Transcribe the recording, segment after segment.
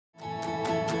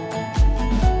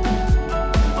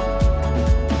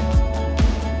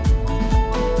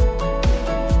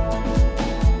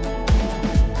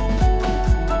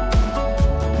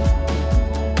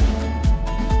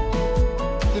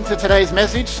today's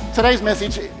message. Today's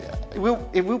message, it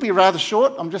will be rather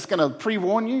short. I'm just going to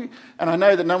pre-warn you, and I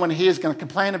know that no one here is going to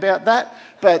complain about that,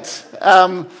 but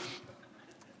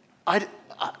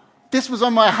this was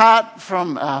on my heart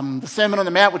from the Sermon on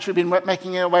the Mount, which we've been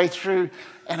making our way through,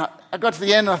 and I got to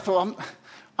the end and I thought,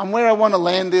 I'm where I want to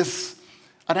land this.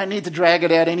 I don't need to drag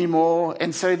it out anymore.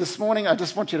 And so this morning I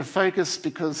just want you to focus,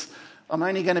 because I'm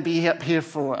only going to be up here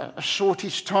for a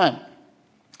shortish time.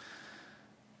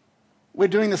 We're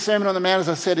doing the Sermon on the Mount, as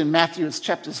I said, in Matthew. It's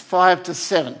chapters 5 to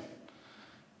 7.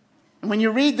 And when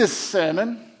you read this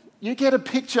sermon, you get a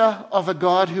picture of a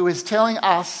God who is telling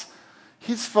us,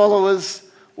 his followers,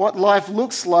 what life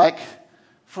looks like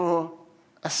for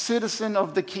a citizen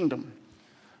of the kingdom,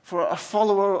 for a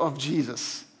follower of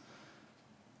Jesus.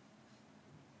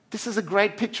 This is a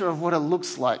great picture of what it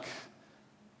looks like.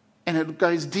 And it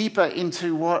goes deeper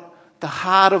into what the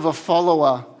heart of a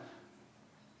follower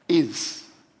is,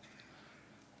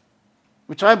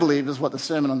 which I believe is what the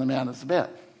Sermon on the Mount is about.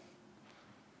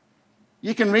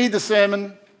 You can read the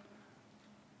sermon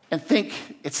and think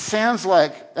it sounds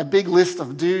like a big list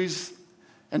of do's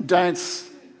and don'ts,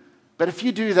 but if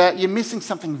you do that, you're missing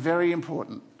something very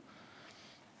important.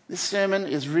 This sermon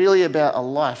is really about a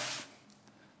life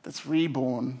that's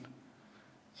reborn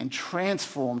and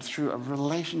transformed through a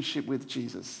relationship with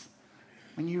Jesus.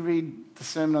 When you read the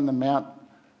Sermon on the Mount,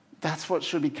 that's what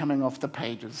should be coming off the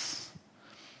pages.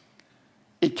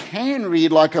 It can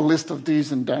read like a list of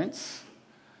do's and don'ts.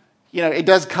 You know, it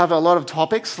does cover a lot of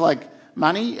topics like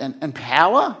money and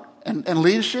power and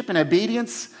leadership and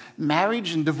obedience,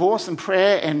 marriage and divorce and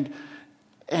prayer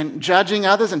and judging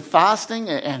others and fasting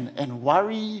and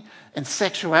worry and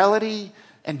sexuality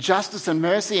and justice and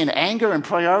mercy and anger and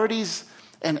priorities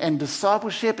and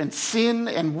discipleship and sin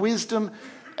and wisdom,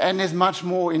 and there's much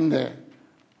more in there.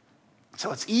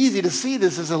 So it's easy to see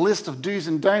this as a list of do's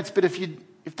and don'ts, but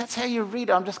if that's how you read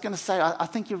it, I'm just going to say, I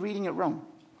think you're reading it wrong.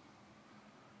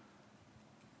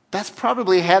 That's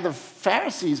probably how the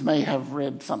Pharisees may have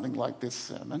read something like this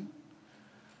sermon.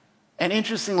 And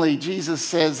interestingly, Jesus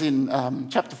says in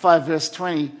chapter 5, verse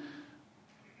 20,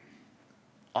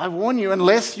 I warn you,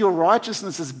 unless your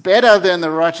righteousness is better than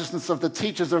the righteousness of the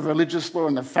teachers of religious law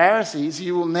and the Pharisees,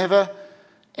 you will never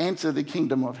enter the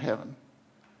kingdom of heaven.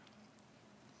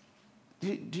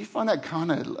 Do you find that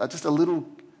kind of just a little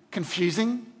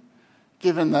confusing,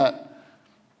 given that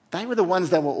they were the ones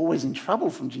that were always in trouble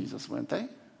from Jesus, weren't they?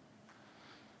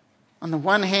 On the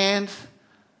one hand,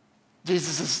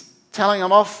 Jesus is telling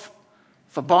them off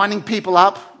for binding people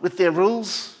up with their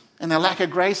rules and their lack of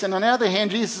grace. And on the other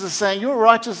hand, Jesus is saying your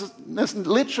righteousness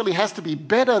literally has to be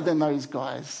better than those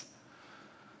guys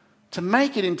to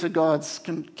make it into God's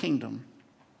kingdom.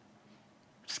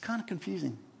 Which is kind of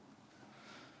confusing.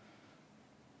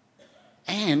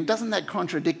 And doesn't that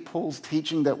contradict Paul's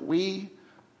teaching that we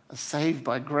are saved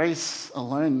by grace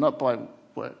alone, not by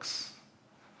works?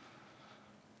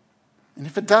 And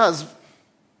if it does,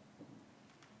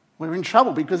 we're in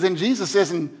trouble, because then Jesus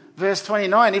says in verse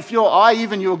 29, if your eye,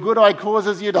 even your good eye,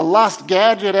 causes you to lust,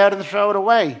 gouge it out and throw it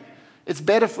away. It's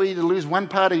better for you to lose one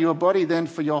part of your body than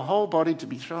for your whole body to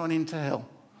be thrown into hell.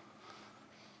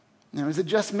 Now, is it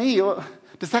just me, or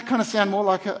does that kind of sound more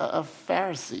like a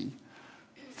Pharisee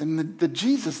than the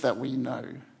Jesus that we know,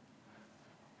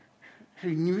 who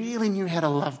really knew how to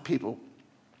love people?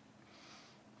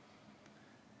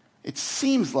 It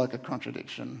seems like a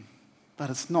contradiction, but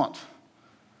it's not.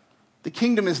 The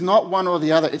kingdom is not one or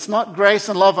the other. It's not grace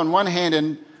and love on one hand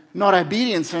and not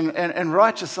obedience and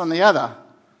righteous on the other.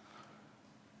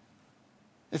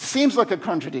 It seems like a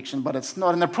contradiction, but it's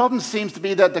not. And the problem seems to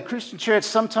be that the Christian church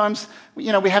sometimes, we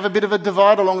have a bit of a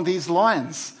divide along these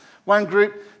lines. One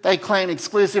group, they claim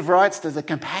exclusive rights. There's a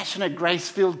compassionate,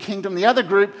 grace-filled kingdom. The other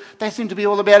group, they seem to be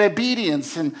all about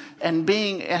obedience and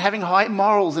having high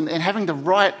morals and having the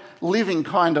right living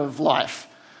kind of life.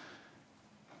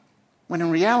 When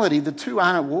in reality, the two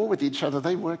aren't at war with each other.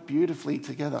 They work beautifully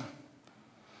together.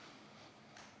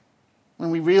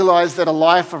 When we realize that a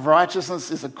life of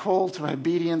righteousness is a call to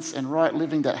obedience and right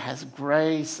living that has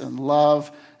grace and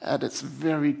love at its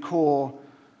very core,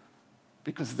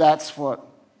 because that's what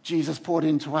Jesus poured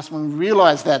into us. When we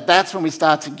realize that, that's when we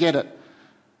start to get it.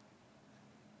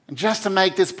 And just to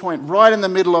make this point, right in the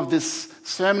middle of this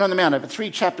Sermon on the Mount, over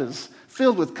 3 chapters,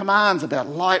 filled with commands about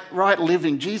right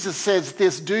living, Jesus says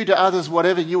this: do to others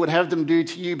whatever you would have them do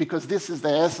to you, because this is the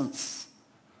essence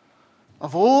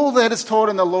of all that is taught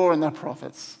in the law and the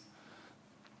prophets.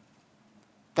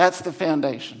 That's the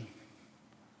foundation.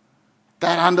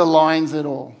 That underlines it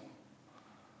all,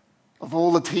 of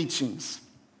all the teachings.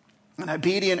 An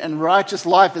obedient and righteous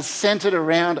life is centered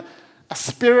around a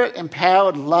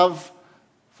spirit-empowered love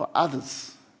for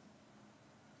others.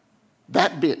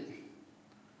 That bit.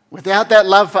 Without that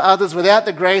love for others, without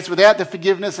the grace, without the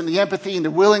forgiveness and the empathy and the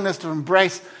willingness to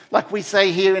embrace, like we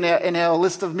say here in our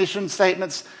list of mission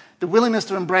statements, the willingness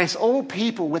to embrace all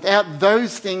people, without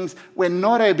those things, we're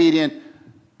not obedient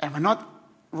and we're not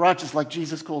righteous like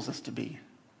Jesus calls us to be.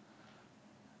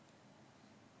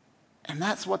 And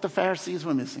that's what the Pharisees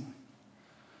were missing.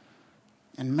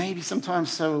 And maybe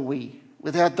sometimes so are we.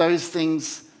 Without those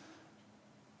things,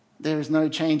 there is no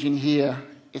change in here.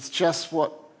 It's just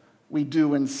what we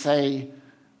do and say,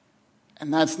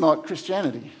 and that's not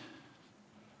Christianity.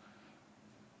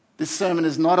 This sermon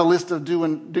is not a list of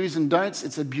do's and don'ts.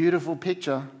 It's a beautiful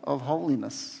picture of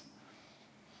holiness.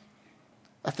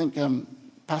 I think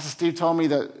Pastor Steve told me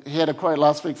that he had a quote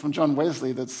last week from John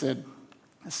Wesley that said,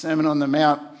 the Sermon on the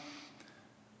Mount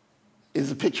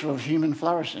is a picture of human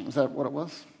flourishing. Is that what it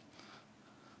was?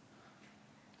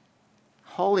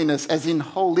 Holiness, as in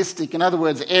holistic. In other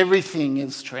words, everything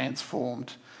is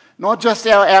transformed. Not just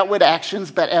our outward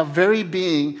actions, but our very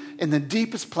being in the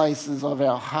deepest places of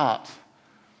our heart.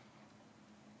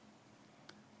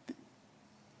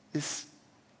 This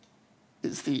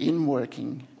is the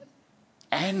inworking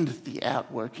and the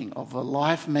outworking of a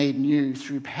life made new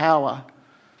through power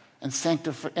and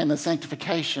the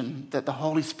sanctification that the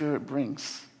Holy Spirit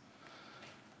brings.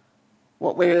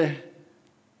 What we're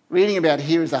reading about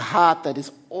here is a heart that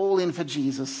is all in for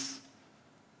Jesus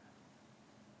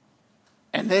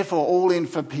and therefore all in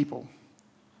for people.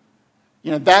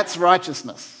 You know, that's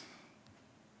righteousness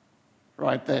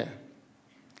right there.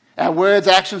 Our words,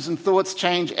 actions, and thoughts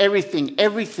change everything,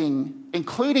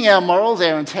 including our morals,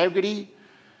 our integrity,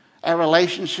 our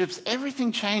relationships.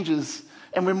 Everything changes,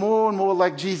 and we're more and more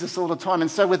like Jesus all the time.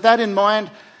 And so with that in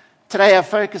mind, today our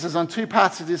focus is on two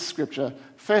parts of this scripture.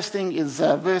 First thing is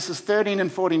verses 13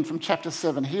 and 14 from chapter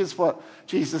 7. Here's what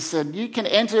Jesus said. You can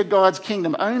enter God's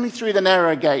kingdom only through the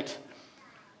narrow gate.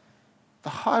 The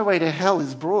highway to hell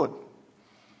is broad,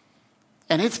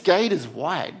 and its gate is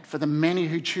wide for the many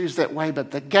who choose that way. But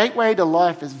the gateway to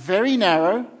life is very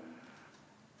narrow,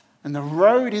 and the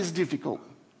road is difficult.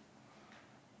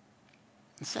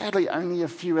 And sadly, only a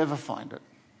few ever find it.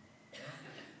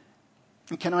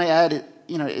 And can I add,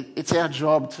 it's our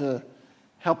job to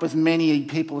help as many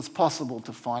people as possible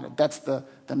to find it. That's the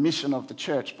mission of the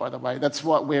church, by the way. That's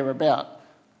what we're about,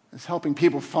 is helping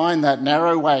people find that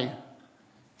narrow way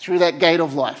through that gate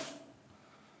of life.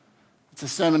 It's a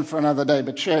sermon for another day,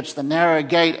 but church, the narrow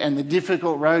gate and the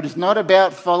difficult road is not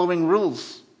about following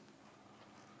rules.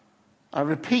 I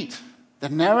repeat, the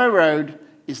narrow road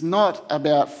is not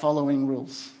about following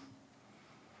rules.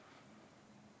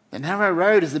 The narrow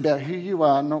road is about who you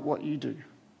are, not what you do.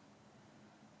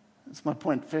 That's my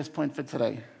first point for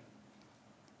today.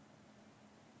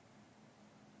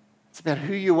 It's about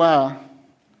who you are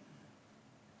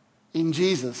in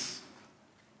Jesus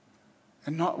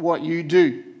and not what you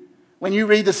do. When you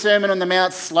read the Sermon on the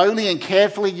Mount slowly and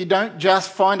carefully, you don't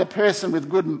just find a person with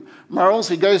good morals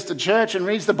who goes to church and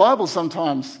reads the Bible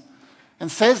sometimes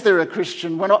and says they're a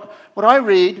Christian. What I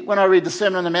read when I read the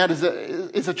Sermon on the Mount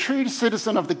is a true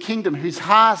citizen of the kingdom whose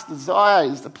heart's desire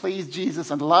is to please Jesus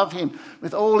and love him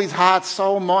with all his heart,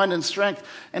 soul, mind, and strength,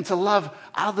 and to love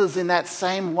others in that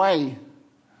same way.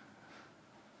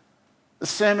 The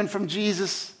sermon from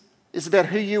Jesus is about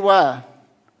who you are,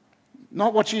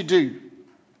 not what you do.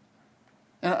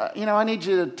 And, I need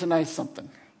you to know something.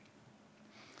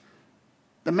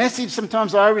 The message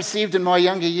sometimes I received in my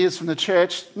younger years from the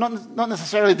church, not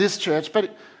necessarily this church,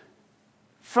 but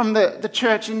from the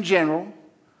church in general,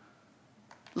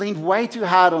 leaned way too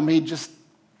hard on me, just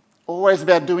always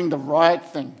about doing the right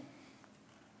thing.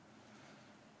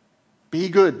 Be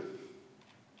good.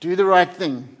 Do the right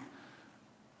thing.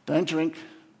 Don't drink.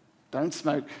 Don't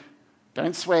smoke.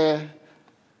 Don't swear.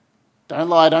 Don't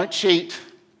lie. Don't cheat.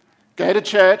 Go to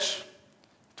church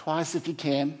twice if you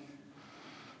can.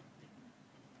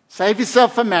 Save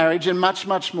yourself for marriage and much,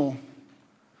 much more.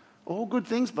 All good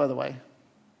things, by the way.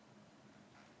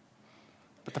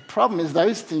 But the problem is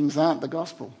those things aren't the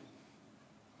gospel.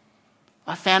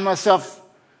 I found myself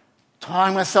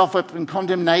tying myself up in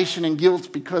condemnation and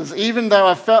guilt because even though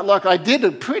I felt like I did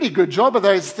a pretty good job of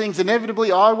those things,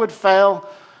 inevitably I would fail,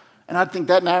 and I'd think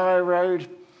that narrow road,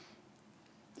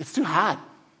 it's too hard.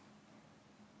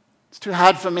 It's too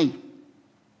hard for me.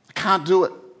 I can't do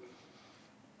it.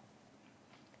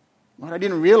 What I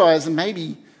didn't realize, and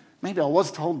maybe I was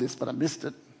told this, but I missed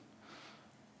it,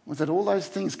 was that all those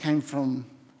things came from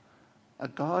a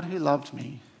God who loved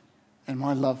me and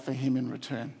my love for him in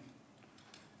return.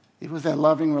 It was that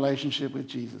loving relationship with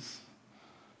Jesus.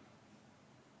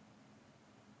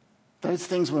 Those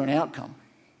things were an outcome.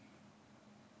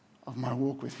 of my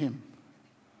walk with him.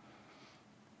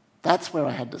 That's where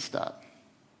I had to start.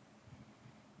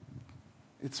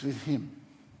 It's with him.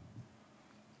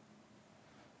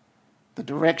 The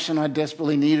direction I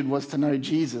desperately needed was to know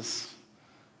Jesus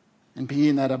and be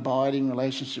in that abiding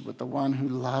relationship with the one who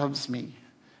loves me,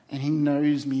 and he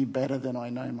knows me better than I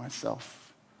know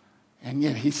myself. And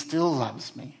yet he still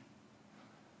loves me.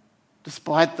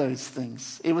 Despite those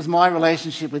things, it was my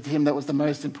relationship with him that was the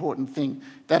most important thing,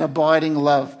 that abiding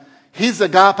love. His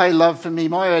agape love for me,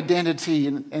 my identity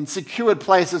and secured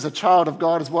place as a child of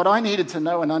God is what I needed to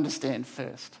know and understand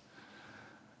first.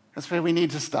 That's where we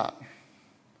need to start.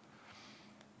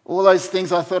 All those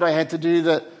things I thought I had to do,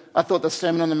 that I thought the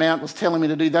Sermon on the Mount was telling me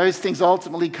to do, those things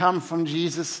ultimately come from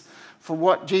Jesus, for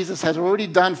what Jesus has already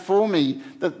done for me,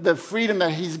 the freedom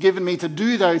that he's given me to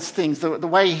do those things, the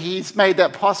way he's made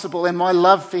that possible, and my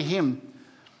love for him.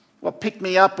 What picked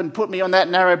me up and put me on that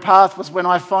narrow path was when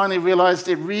I finally realized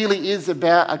it really is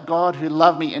about a God who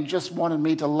loved me and just wanted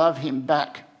me to love him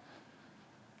back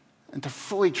and to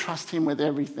fully trust him with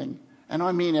everything. And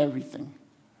I mean everything.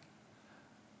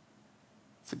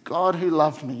 It's a God who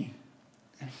loved me,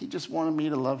 and he just wanted me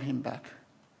to love him back.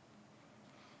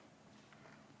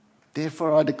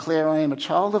 Therefore, I declare I am a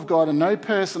child of God, and no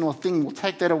person or thing will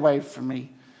take that away from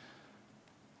me.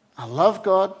 I love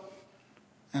God,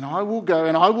 and I will go,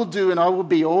 and I will do, and I will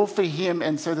be all for him.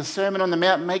 And so the Sermon on the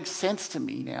Mount makes sense to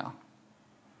me now.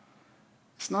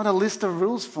 It's not a list of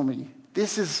rules for me.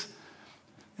 This is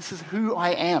who I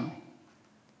am.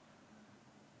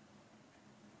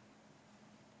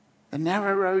 The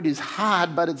narrow road is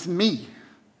hard, but it's me.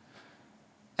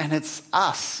 And it's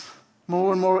us,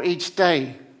 more and more each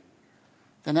day.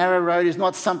 The narrow road is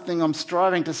not something I'm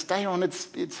striving to stay on.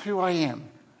 It's who I am.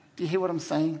 Do you hear what I'm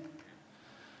saying?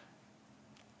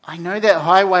 I know that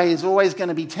highway is always going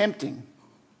to be tempting.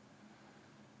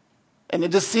 And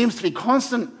it just seems to be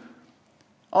constant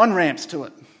on-ramps to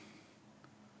it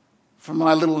from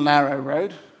my little narrow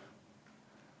road.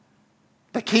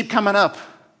 They keep coming up.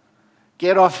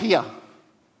 Get off here.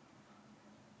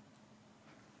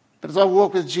 But as I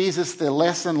walk with Jesus, they're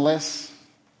less and less,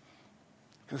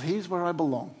 because he's where I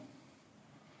belong.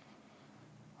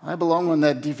 I belong on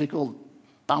that difficult,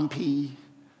 bumpy,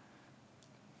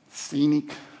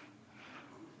 scenic,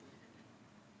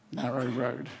 narrow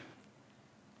road.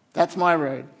 That's my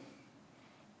road.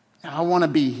 And I want to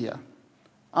be here.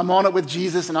 I'm on it with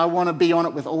Jesus, and I want to be on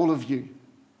it with all of you.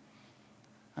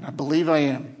 And I believe I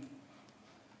am.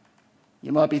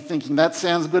 You might be thinking, that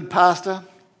sounds good, Pastor,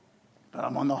 but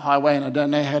I'm on the highway and I don't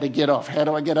know how to get off. How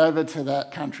do I get over to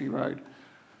that country road?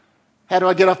 How do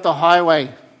I get off the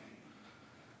highway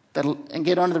and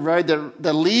get onto the road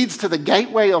that leads to the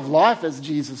gateway of life, as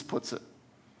Jesus puts it?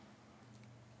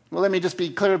 Well, let me just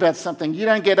be clear about something. You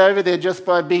don't get over there just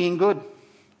by being good,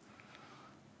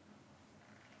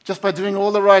 just by doing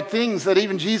all the right things that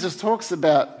even Jesus talks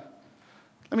about.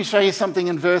 Let me show you something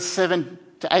in verse 7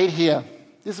 to 8 here.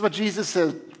 This is what Jesus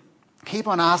says. Keep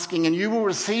on asking and you will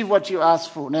receive what you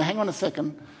ask for. Now, hang on a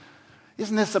second.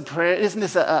 Isn't this a prayer? Isn't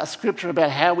this a scripture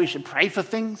about how we should pray for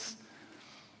things?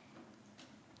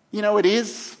 You know, it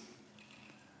is.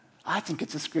 I think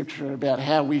it's a scripture about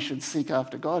how we should seek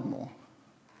after God more.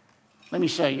 Let me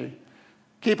show you.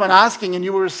 Keep on asking and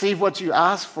you will receive what you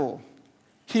ask for.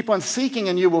 Keep on seeking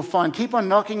and you will find. Keep on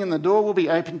knocking and the door will be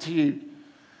open to you.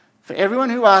 For everyone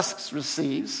who asks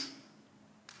receives.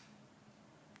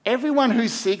 Everyone who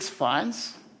seeks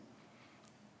finds.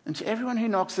 And to everyone who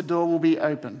knocks, the door will be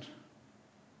opened.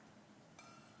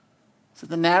 So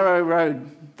the narrow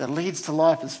road that leads to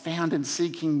life is found in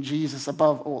seeking Jesus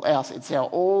above all else. It's our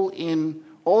all-in,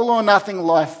 all-or-nothing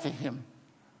life for him.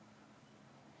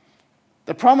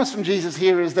 The promise from Jesus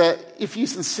here is that if you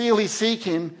sincerely seek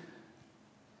him,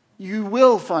 you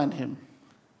will find him.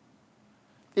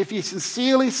 If you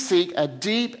sincerely seek a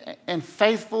deep and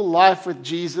faithful life with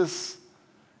Jesus,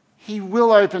 he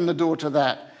will open the door to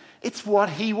that. It's what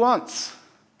he wants.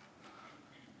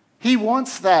 He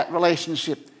wants that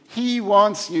relationship. He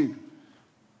wants you.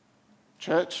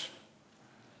 Church,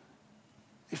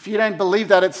 if you don't believe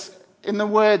that, it's in the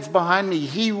words behind me.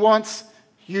 He wants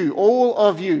you, all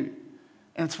of you.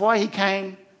 And it's why he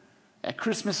came at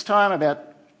Christmas time about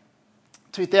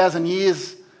 2,000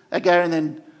 years ago and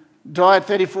then died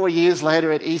 34 years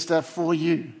later at Easter for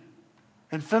you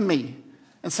and for me.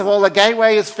 And so while the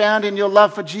gateway is found in your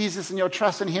love for Jesus and your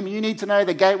trust in him, you need to know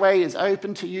the gateway is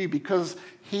open to you because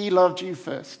he loved you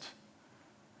first.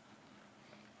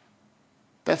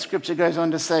 That scripture goes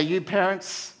on to say, you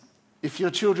parents, if your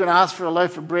children ask for a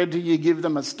loaf of bread, do you give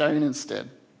them a stone instead?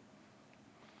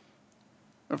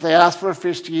 Or if they ask for a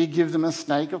fish, do you give them a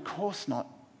snake? Of course not.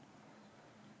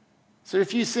 So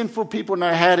if you sinful people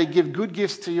know how to give good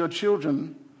gifts to your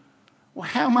children, well,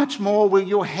 how much more will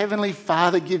your heavenly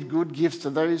Father give good gifts to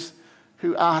those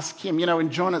who ask him? You know,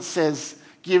 in John it says,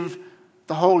 give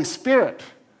the Holy Spirit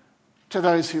to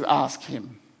those who ask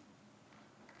him.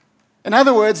 In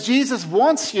other words, Jesus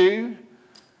wants you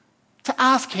to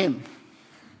ask him.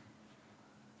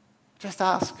 Just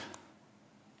ask.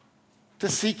 To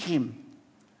seek him.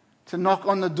 To knock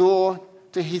on the door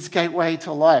to his gateway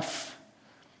to life.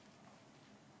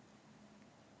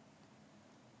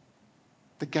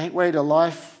 The gateway to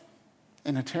life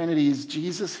and eternity is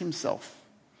Jesus himself.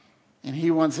 And he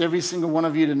wants every single one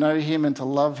of you to know him and to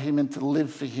love him and to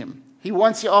live for him. He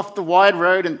wants you off the wide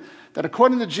road, and that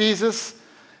according to Jesus,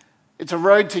 it's a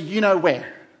road to you know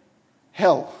where.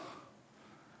 Hell.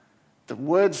 The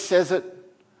word says it.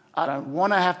 I don't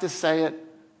want to have to say it,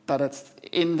 but it's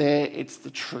in there. It's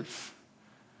the truth.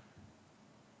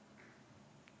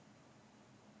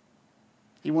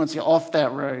 He wants you off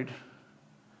that road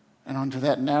and onto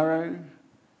that narrow,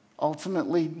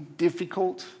 ultimately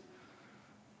difficult,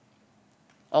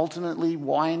 ultimately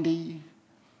windy,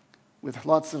 with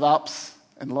lots of ups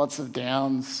and lots of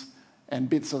downs and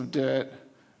bits of dirt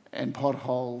and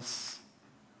potholes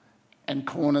and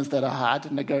corners that are hard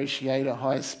to negotiate at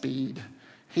high speed.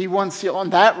 He wants you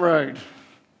on that road.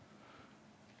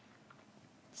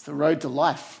 It's the road to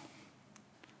life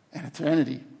and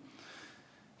eternity.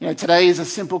 You know, today is a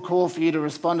simple call for you to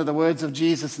respond to the words of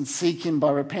Jesus and seek him by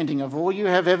repenting of all you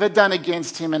have ever done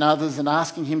against him and others and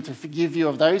asking him to forgive you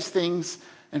of those things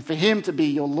and for him to be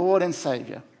your Lord and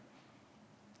Saviour.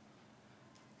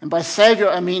 And by Saviour,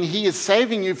 I mean he is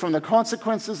saving you from the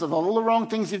consequences of all the wrong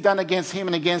things you've done against him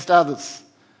and against others.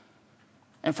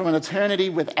 And from an eternity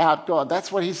without God.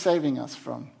 That's what he's saving us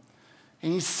from.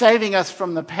 And he's saving us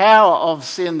from the power of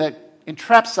sin that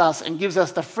entraps us and gives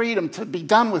us the freedom to be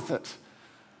done with it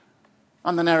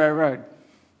on the narrow road.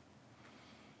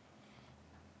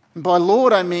 And by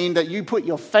Lord, I mean that you put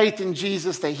your faith in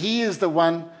Jesus, that he is the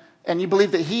one, and you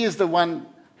believe that he is the one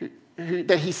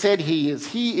that he said he is.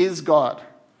 He is God.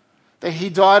 That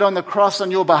he died on the cross on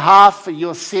your behalf for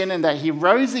your sin, and that he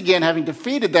rose again having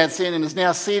defeated that sin and is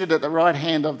now seated at the right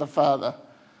hand of the Father.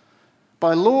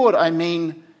 By Lord, I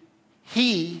mean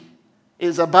he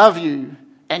is above you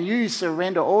and you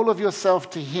surrender all of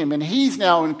yourself to him and he's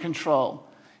now in control.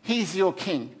 He's your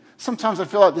king. Sometimes I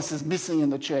feel like this is missing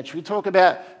in the church. We talk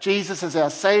about Jesus as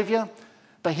our Saviour,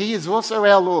 but he is also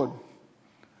our Lord.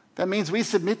 That means we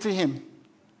submit to him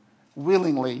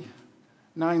willingly,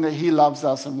 knowing that he loves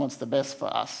us and wants the best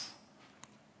for us.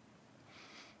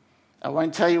 I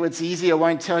won't tell you it's easy. I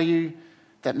won't tell you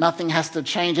that nothing has to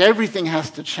change. Everything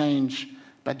has to change.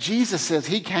 But Jesus says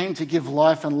he came to give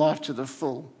life and life to the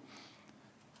full.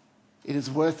 It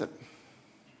is worth it.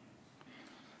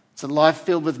 It's a life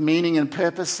filled with meaning and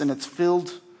purpose, and it's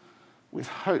filled with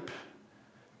hope.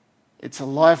 It's a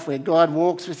life where God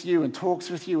walks with you and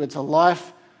talks with you. It's a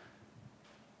life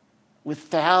with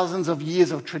thousands of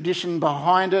years of tradition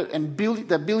behind it, and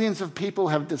that billions of people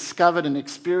have discovered and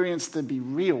experienced to be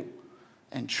real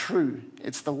and true.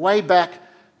 It's the way back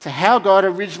to how God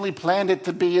originally planned it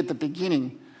to be at the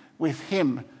beginning with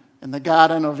him in the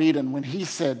Garden of Eden when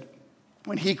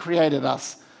he created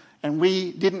us and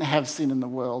we didn't have sin in the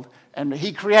world, and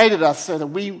he created us so that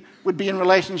we would be in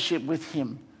relationship with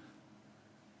him.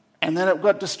 And then it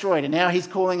got destroyed, and now he's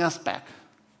calling us back,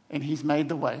 and he's made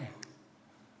the way.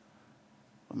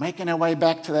 We're making our way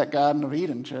back to that Garden of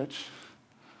Eden, church.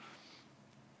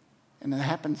 And it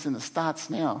happens and it starts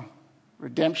now.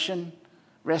 Redemption,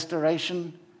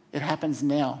 restoration, it happens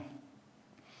now.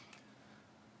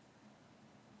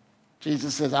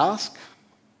 Jesus says, ask,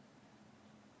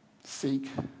 seek,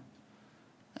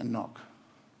 and knock.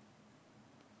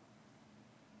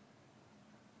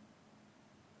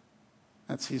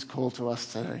 That's his call to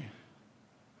us today.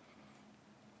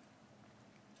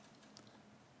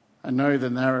 I know the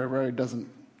narrow road doesn't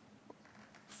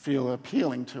feel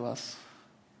appealing to us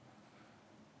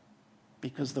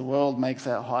because the world makes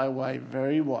that highway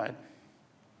very wide.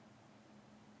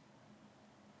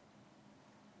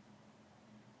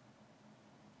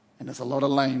 And there's a lot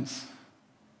of lanes.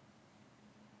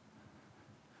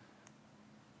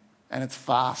 And it's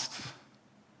fast.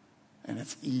 And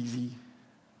it's easy.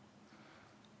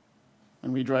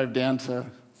 When we drove down to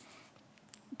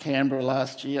Canberra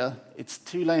last year, it's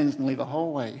 2 lanes nearly the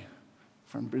whole way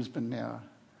from Brisbane now.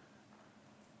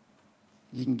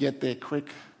 You can get there quick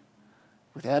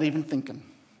without even thinking.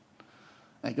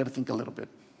 Now you've got to think a little bit,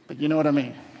 but you know what I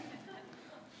mean.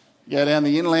 You go down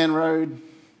the inland road,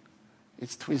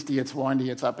 it's twisty, it's windy,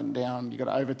 it's up and down. You've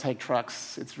got to overtake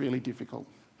trucks. It's really difficult.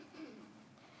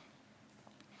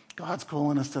 God's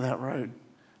calling us to that road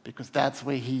because that's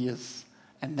where he is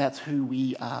and that's who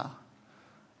we are.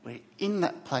 We're in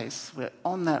that place, we're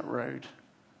on that road,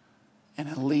 and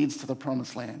it leads to the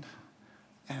promised land.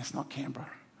 And it's not Canberra.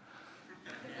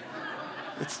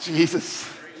 It's Jesus.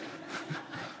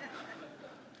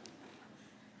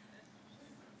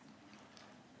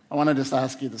 I want to just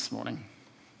ask you this morning,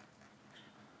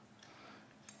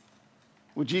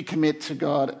 would you commit to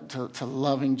God, to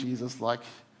loving Jesus like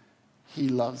he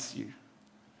loves you?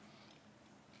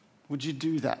 Would you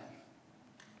do that?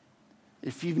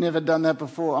 If you've never done that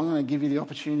before, I'm going to give you the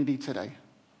opportunity today.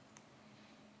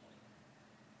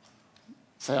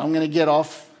 Say, I'm going to get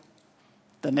off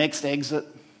the next exit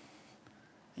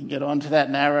and get onto that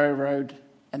narrow road,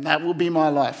 and that will be my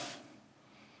life.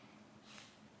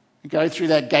 Go through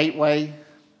that gateway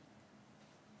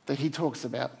that he talks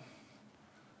about.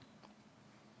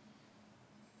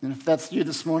 And if that's you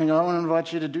this morning, I want to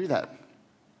invite you to do that.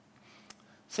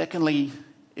 Secondly,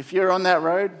 if you're on that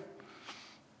road,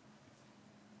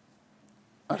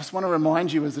 I just want to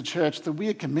remind you as a church that we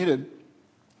are committed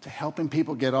to helping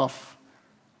people get off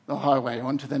the highway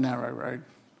onto the narrow road.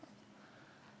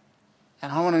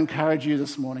 And I want to encourage you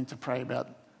this morning to pray about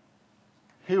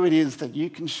who it is that you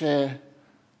can share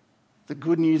the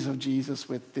good news of Jesus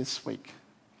with this week.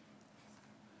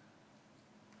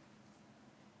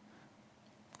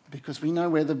 Because we know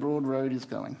where the broad road is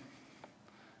going.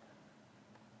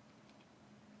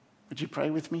 Would you pray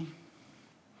with me?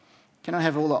 Can I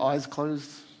have all the eyes closed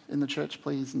in the church,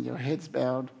 please, and your heads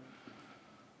bowed?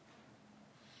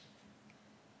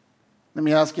 Let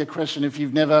me ask you a question. If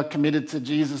you've never committed to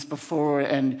Jesus before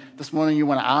and this morning you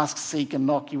want to ask, seek, and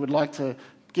knock, you would like to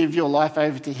give your life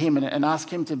over to him and ask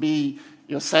him to be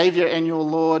your Saviour and your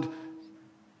Lord,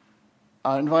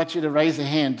 I invite you to raise a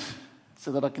hand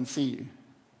so that I can see you.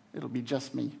 It'll be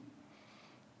just me.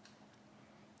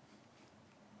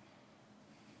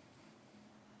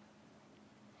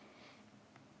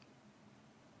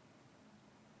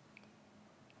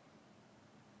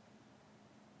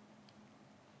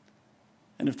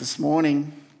 And if this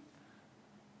morning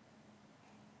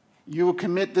you will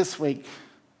commit this week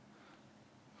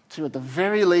to, at the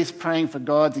very least, praying for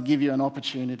God to give you an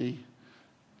opportunity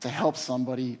to help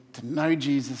somebody to know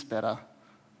Jesus better,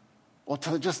 or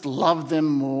to just love them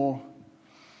more,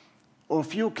 or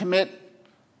if you'll commit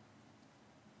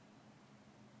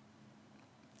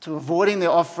to avoiding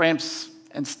the off-ramps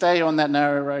and stay on that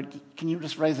narrow road, can you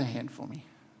just raise a hand for me?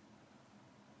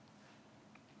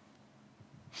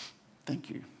 Thank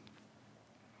you.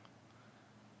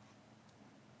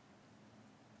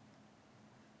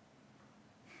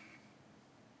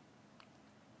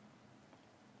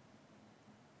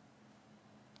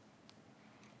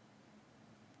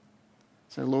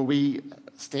 So, Lord, we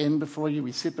stand before you,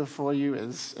 we sit before you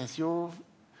as your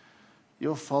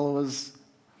followers.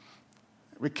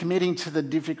 We're committing to the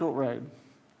difficult road,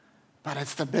 but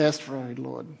it's the best road,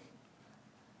 Lord.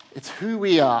 It's who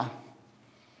we are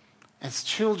as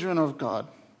children of God.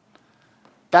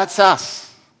 That's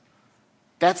us.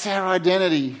 That's our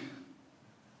identity.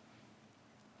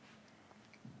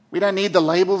 We don't need the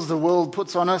labels the world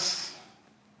puts on us.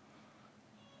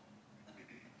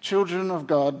 Children of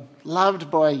God, loved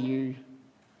by you,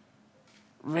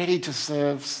 ready to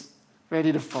serve,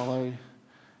 ready to follow.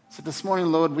 So this morning,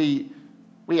 Lord, we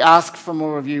ask for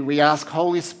more of you. We ask,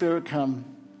 Holy Spirit, come.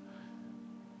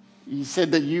 You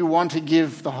said that you want to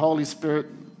give the Holy Spirit,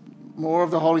 more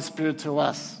of the Holy Spirit to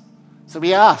us. So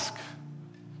we ask,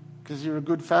 because you're a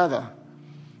good Father.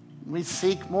 We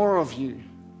seek more of you.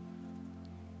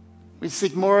 We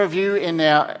seek more of you in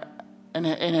our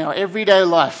everyday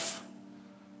life.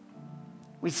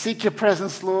 We seek your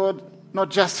presence, Lord,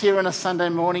 not just here on a Sunday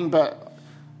morning, but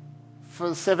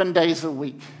for 7 days a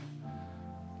week.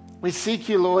 We seek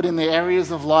you, Lord, in the areas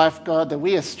of life, God, that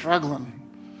we are struggling.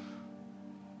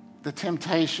 The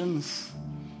temptations,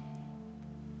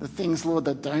 the things, Lord,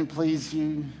 that don't please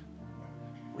you.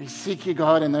 We seek you,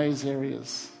 God, in those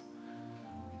areas.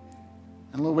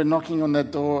 And Lord, we're knocking on that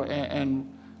door and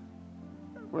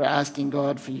we're asking,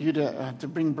 God, for you to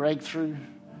bring breakthrough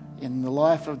in the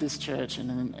life of this church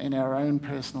and in our own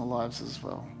personal lives as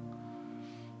well.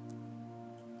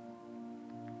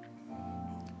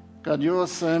 God, your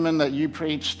sermon that you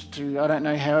preached to, I don't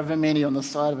know, however many on the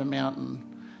side of a mountain,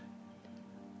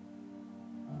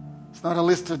 it's not a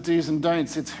list of do's and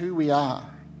don'ts, it's who we are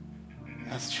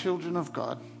as children of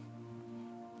God.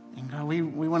 And God, we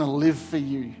want to live for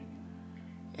you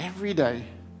every day,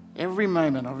 every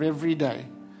moment of every day.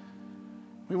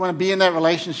 We want to be in that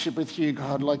relationship with you,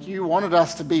 God, like you wanted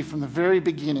us to be from the very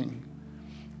beginning.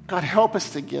 God, help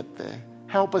us to get there.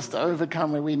 Help us to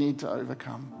overcome where we need to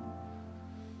overcome.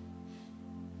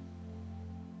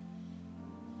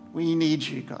 We need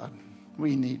you, God.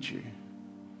 We need you.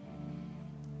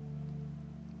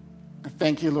 I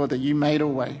thank you, Lord, that you made a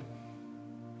way.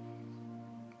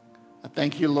 I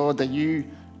thank you, Lord, that you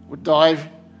would die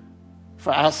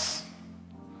for us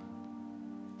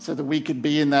so that we could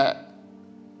be in that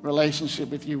relationship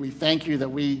with you. We thank you that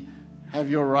we have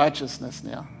your righteousness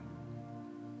now.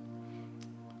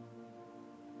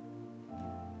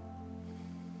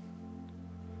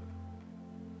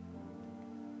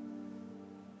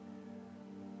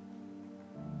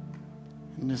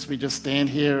 And as we just stand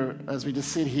here, as we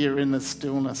just sit here in the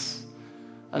stillness,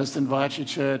 I just invite you,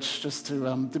 church, just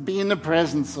to be in the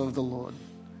presence of the Lord.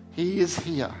 He is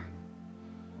here.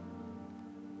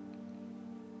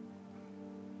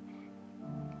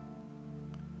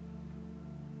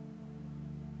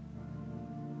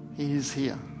 He is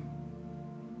here.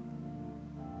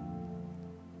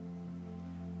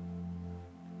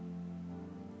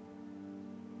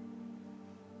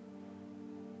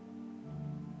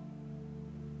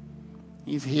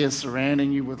 He's here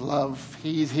surrounding you with love.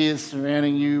 He's here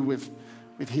surrounding you with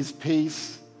his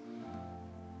peace.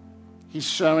 He's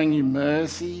showing you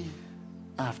mercy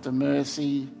after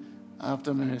mercy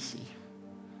after mercy.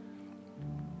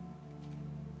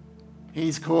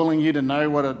 He's calling you to know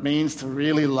what it means to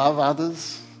really love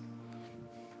others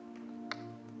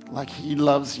like he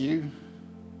loves you.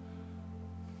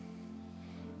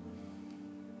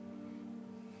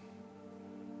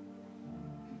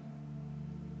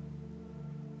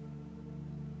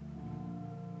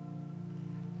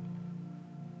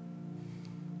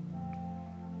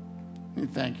 We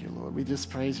thank you, Lord. We just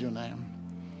praise your name.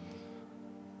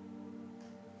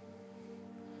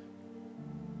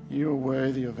 You are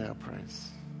worthy of our praise.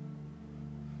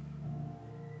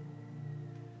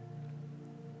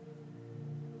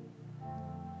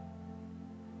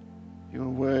 You are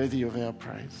worthy of our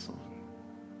praise, Lord.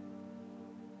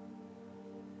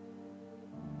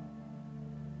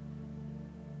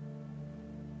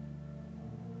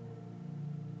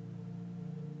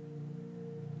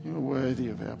 You are worthy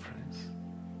of our praise.